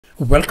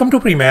Welcome to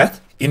PreMath.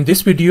 In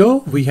this video,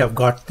 we have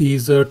got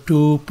these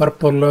two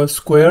purple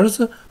squares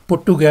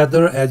put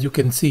together, as you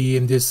can see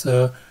in this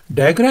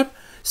diagram,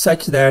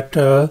 such that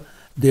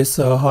this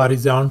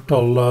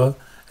horizontal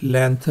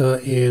length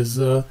is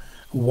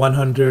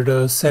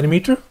 100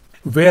 centimeter,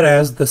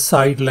 whereas the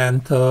side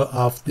length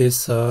of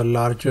this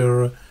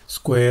larger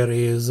square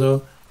is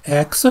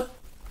x.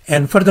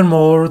 And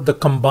furthermore, the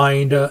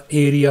combined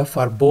area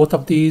for both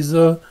of these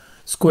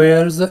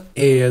squares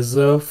is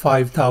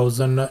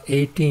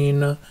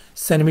 5018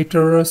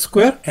 centimeter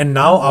square. And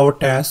now our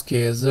task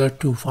is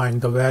to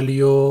find the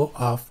value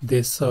of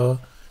this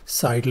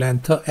side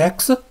length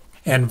x.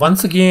 And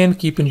once again,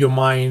 keep in your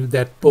mind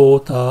that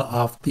both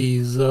of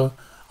these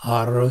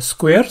are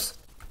squares.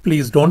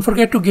 Please don't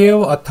forget to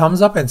give a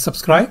thumbs up and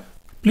subscribe.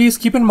 Please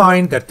keep in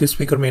mind that this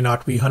figure may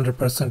not be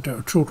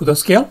 100% true to the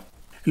scale.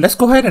 Let's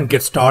go ahead and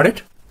get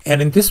started. And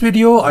in this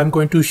video, I'm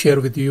going to share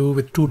with you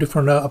with two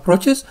different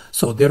approaches.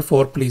 So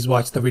therefore, please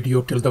watch the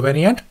video till the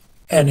very end.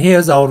 And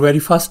here's our very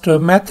first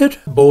method.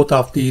 Both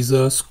of these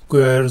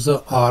squares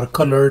are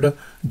colored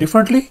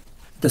differently.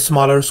 The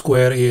smaller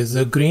square is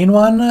a green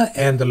one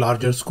and the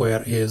larger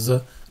square is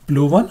a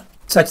blue one,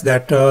 such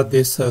that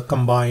this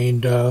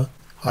combined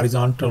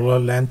horizontal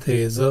length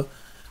is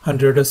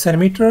 100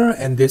 centimeter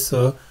and this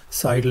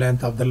side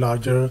length of the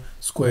larger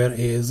square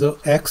is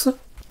x.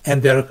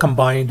 And their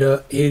combined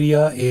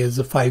area is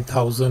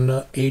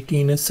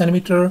 5018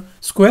 centimeter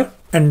square.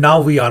 And now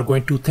we are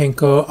going to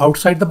think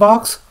outside the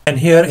box. And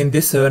here in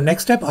this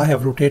next step, I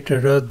have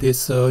rotated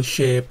this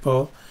shape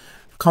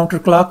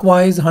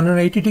counterclockwise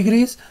 180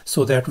 degrees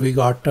so that we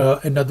got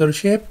another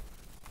shape.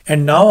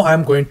 And now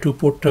I'm going to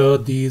put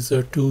these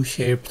two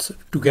shapes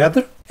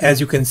together, as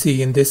you can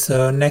see in this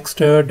next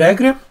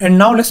diagram. And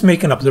now let's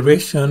make an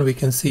observation. We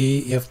can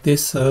see if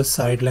this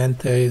side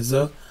length is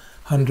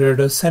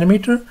 100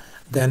 centimeter,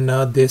 then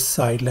this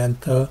side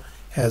length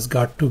has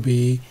got to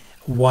be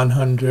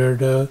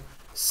 100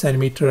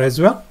 centimeter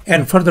as well.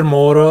 And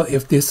furthermore,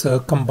 if this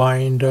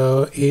combined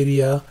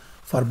area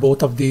for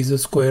both of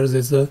these squares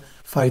is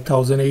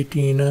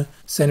 5018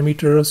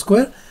 centimeter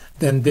square,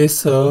 then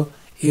this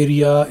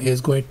area is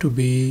going to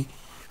be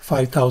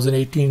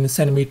 5018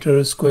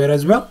 centimeter square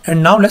as well.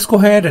 And now let's go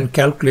ahead and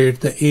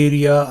calculate the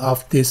area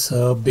of this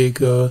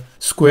big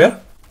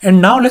square. And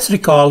now let's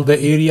recall the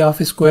area of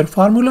a square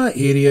formula.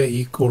 Area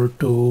equal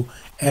to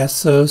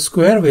s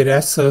square, where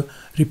s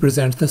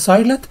represents the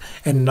side length.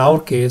 And in our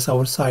case,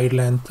 our side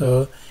length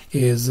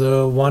is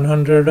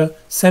 100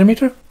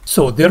 centimeter.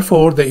 So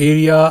therefore, the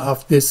area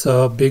of this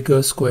big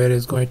square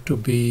is going to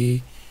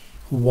be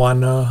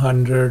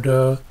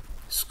 100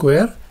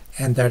 square,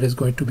 and that is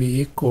going to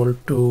be equal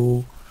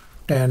to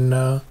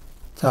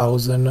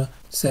 10,000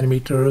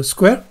 centimeter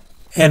square.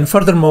 And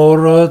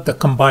furthermore, the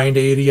combined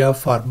area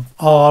for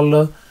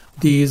all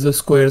these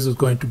squares is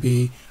going to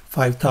be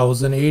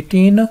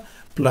 5018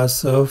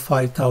 plus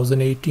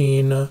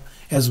 5018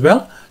 as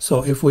well.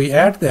 So if we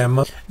add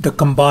them, the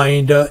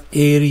combined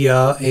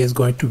area is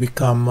going to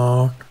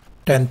become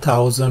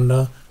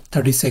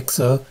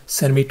 10,036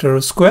 centimeter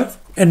square.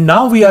 And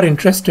now we are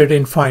interested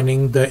in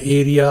finding the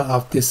area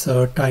of this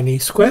tiny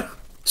square.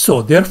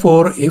 So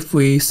therefore, if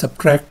we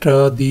subtract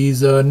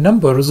these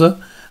numbers,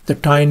 the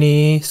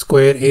tiny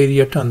square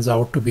area turns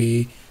out to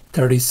be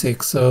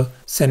 36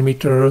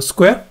 centimeter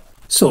square.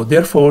 So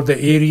therefore, the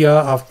area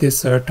of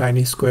this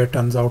tiny square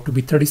turns out to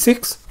be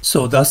 36.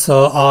 So thus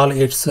all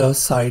its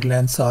side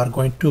lengths are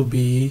going to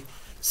be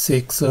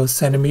 6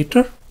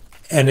 centimeter.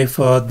 And if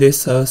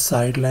this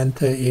side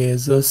length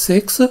is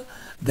 6,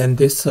 then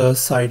this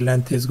side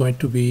length is going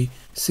to be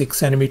 6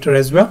 centimeter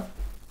as well.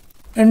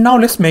 And now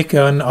let's make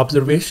an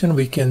observation.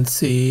 We can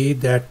see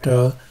that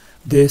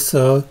this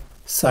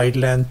side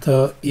length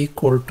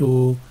equal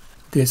to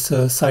this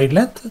side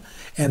length,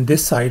 and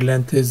this side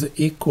length is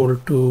equal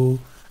to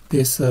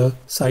this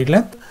side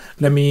length.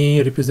 Let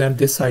me represent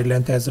this side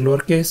length as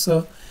lowercase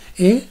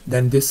a,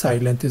 then this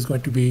side length is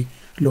going to be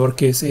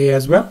lowercase a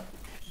as well.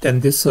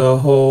 Then this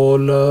whole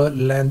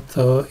length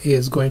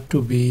is going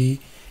to be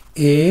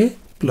a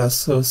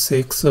plus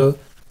 6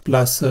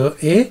 plus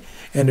a,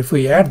 and if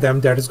we add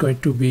them, that is going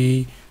to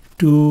be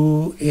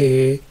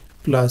 2a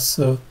plus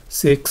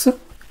 6.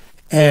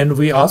 And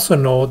we also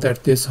know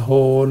that this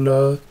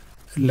whole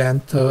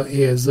length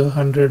is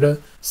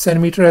 100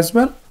 centimeter as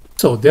well.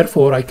 So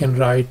therefore, I can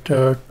write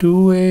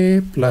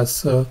 2a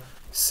plus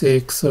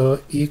 6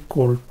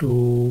 equal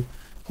to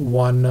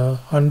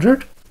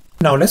 100.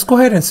 Now let's go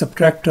ahead and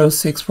subtract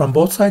 6 from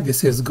both sides.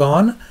 This is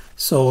gone.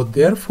 So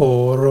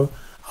therefore,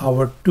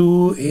 our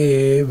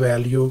 2a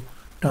value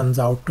turns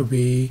out to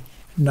be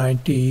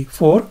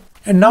 94.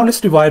 And now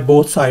let's divide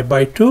both sides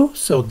by 2.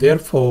 So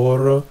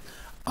therefore,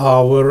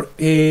 our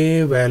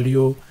a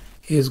value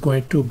is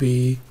going to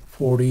be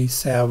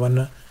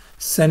 47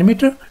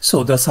 centimeter.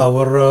 So thus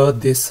our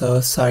this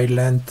side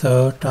length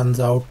turns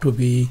out to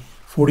be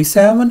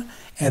 47,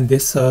 and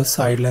this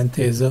side length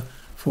is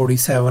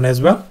 47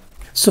 as well.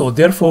 So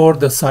therefore,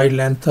 the side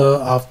length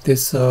of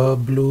this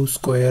blue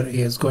square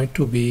is going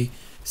to be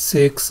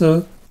 6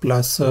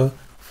 plus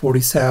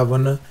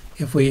 47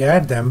 if we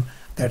add them,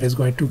 that is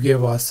going to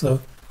give us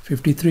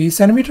 53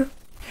 centimeter.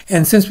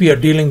 And since we are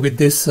dealing with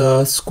this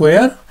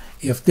square,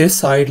 if this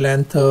side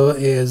length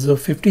is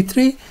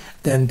 53,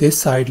 then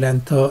this side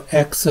length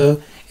x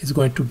is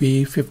going to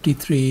be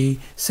 53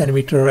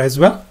 centimeter as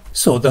well.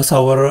 So thus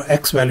our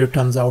x value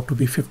turns out to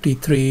be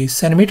 53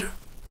 centimeter.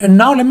 And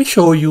now let me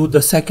show you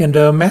the second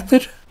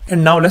method.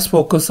 And now let's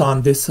focus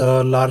on this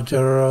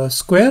larger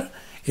square.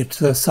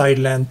 Its side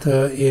length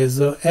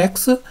is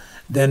x.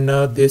 Then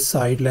this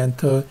side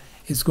length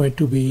is going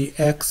to be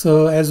x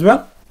as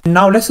well.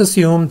 Now let's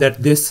assume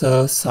that this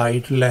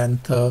side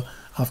length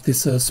of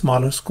this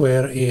smaller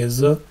square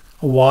is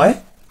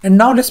y. And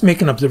now let's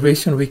make an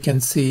observation. We can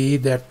see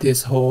that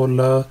this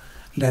whole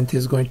length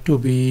is going to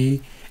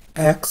be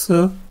x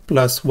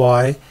plus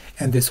y,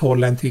 and this whole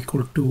length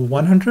equal to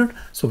 100.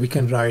 So we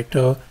can write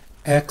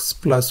x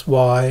plus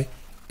y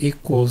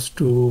equals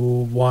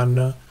to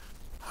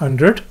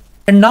 100.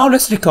 And now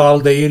let's recall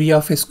the area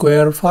of a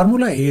square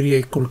formula. Area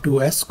equal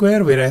to s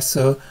square, where s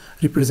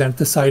represents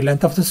the side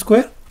length of the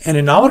square. And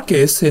in our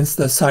case, since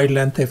the side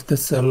length of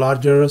this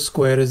larger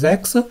square is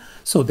x,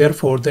 so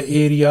therefore the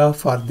area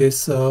for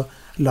this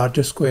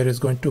larger square is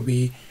going to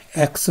be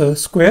x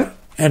square.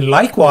 And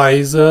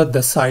likewise,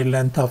 the side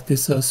length of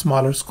this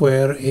smaller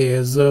square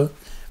is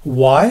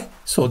y.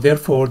 So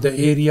therefore the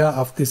area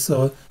of this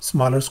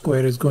smaller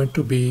square is going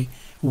to be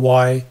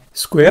y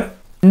square.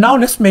 Now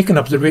let's make an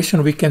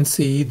observation. We can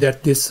see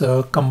that this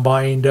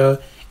combined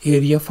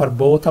area for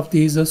both of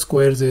these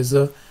squares is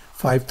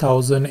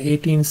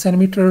 5018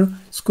 centimeter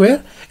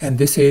square, and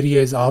this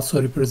area is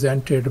also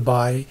represented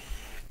by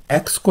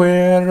x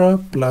square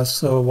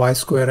plus y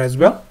square as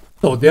well.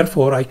 So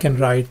therefore I can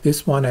write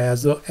this one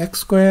as x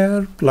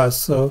square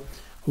plus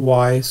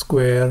y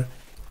square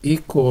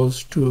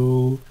equals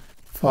to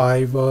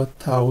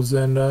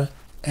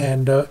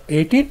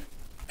 5018.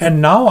 And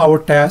now our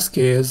task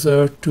is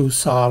to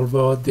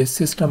solve this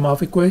system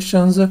of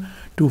equations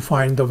to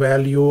find the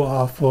value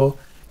of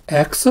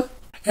x.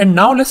 And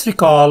now let's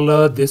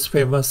recall this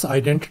famous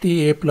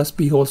identity: a plus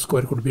b whole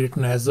square could be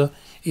written as a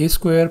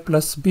square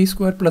plus b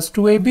square plus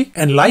 2ab.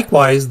 And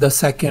likewise, the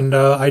second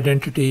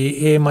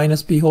identity, a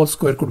minus b whole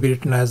square, could be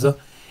written as a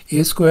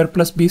square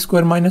plus b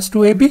square minus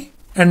 2ab.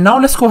 And now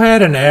let's go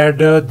ahead and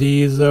add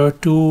these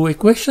two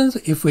equations.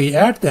 If we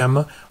add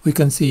them, we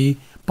can see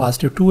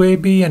positive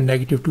 2ab and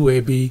negative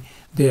 2ab,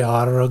 they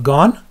are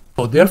gone.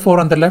 So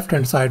therefore on the left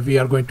hand side we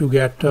are going to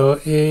get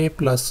a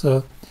plus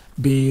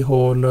b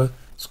whole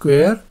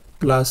square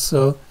plus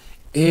a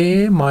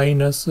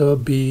minus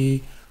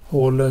b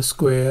whole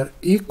square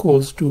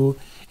equals to,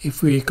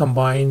 if we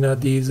combine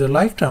these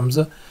like terms,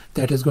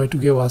 that is going to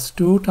give us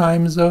 2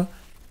 times a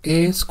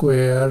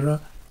square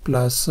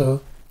plus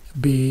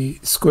b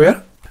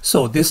square.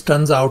 So this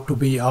turns out to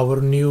be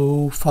our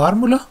new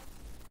formula.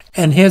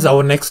 And here's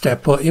our next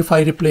step. If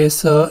I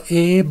replace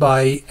a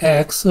by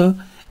x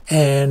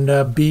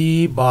and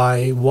b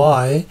by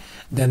y,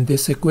 then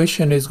this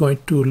equation is going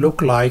to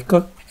look like,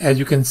 as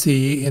you can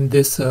see in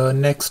this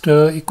next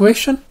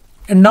equation.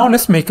 And now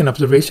let's make an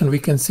observation. We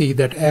can see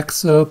that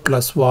x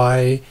plus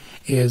y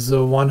is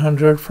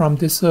 100 from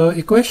this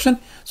equation.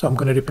 So I'm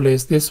going to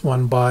replace this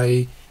one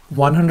by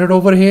 100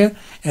 over here.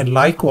 And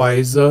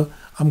likewise,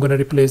 I'm going to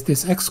replace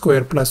this x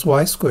square plus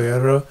y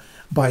square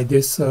by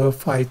this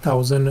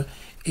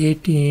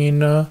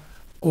 5018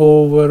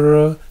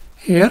 over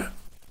here.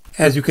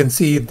 As you can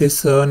see,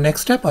 this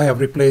next step, I have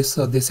replaced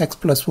this x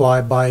plus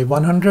y by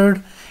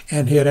 100,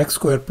 and here x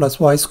square plus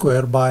y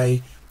square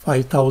by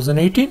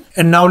 5018.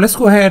 And now let's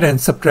go ahead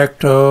and subtract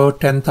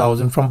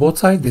 10,000 from both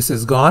sides. This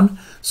is gone.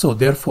 So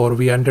therefore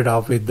we ended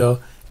up with the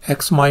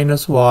x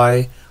minus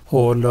y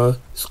whole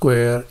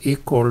square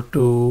equal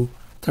to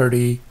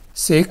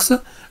 36.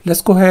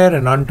 Let's go ahead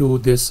and undo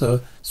this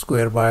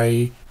square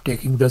by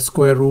taking the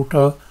square root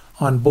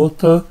on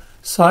both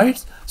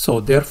sides. So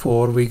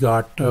therefore we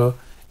got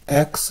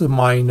x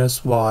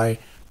minus y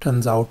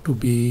turns out to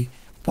be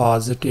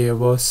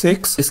positive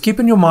 6. Just keep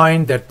in your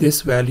mind that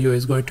this value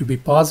is going to be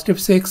positive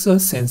 6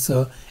 since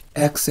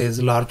x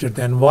is larger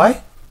than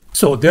y.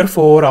 So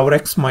therefore our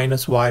x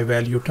minus y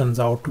value turns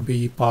out to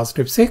be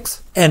positive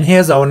 6. And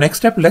here's our next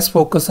step. Let's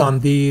focus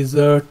on these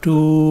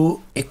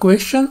two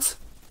equations.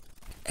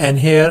 And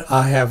here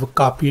I have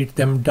copied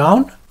them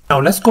down. Now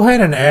let's go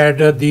ahead and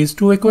add these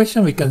two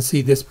equations. We can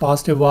see this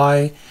positive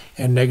y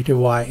and negative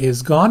y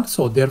is gone.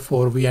 So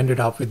therefore we ended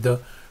up with the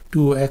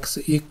 2x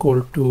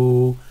equal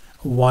to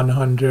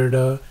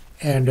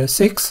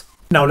 106.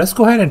 Now let's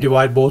go ahead and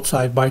divide both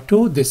sides by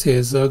 2. This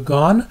is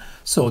gone.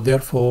 So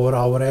therefore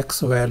our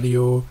x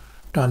value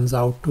turns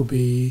out to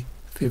be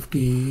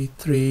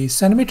 53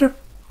 centimeter.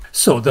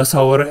 So thus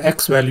our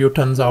x value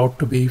turns out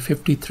to be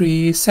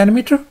 53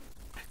 centimeter.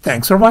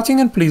 Thanks for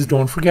watching, and please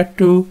don't forget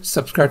to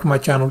subscribe to my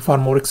channel for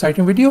more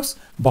exciting videos.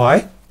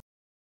 Bye.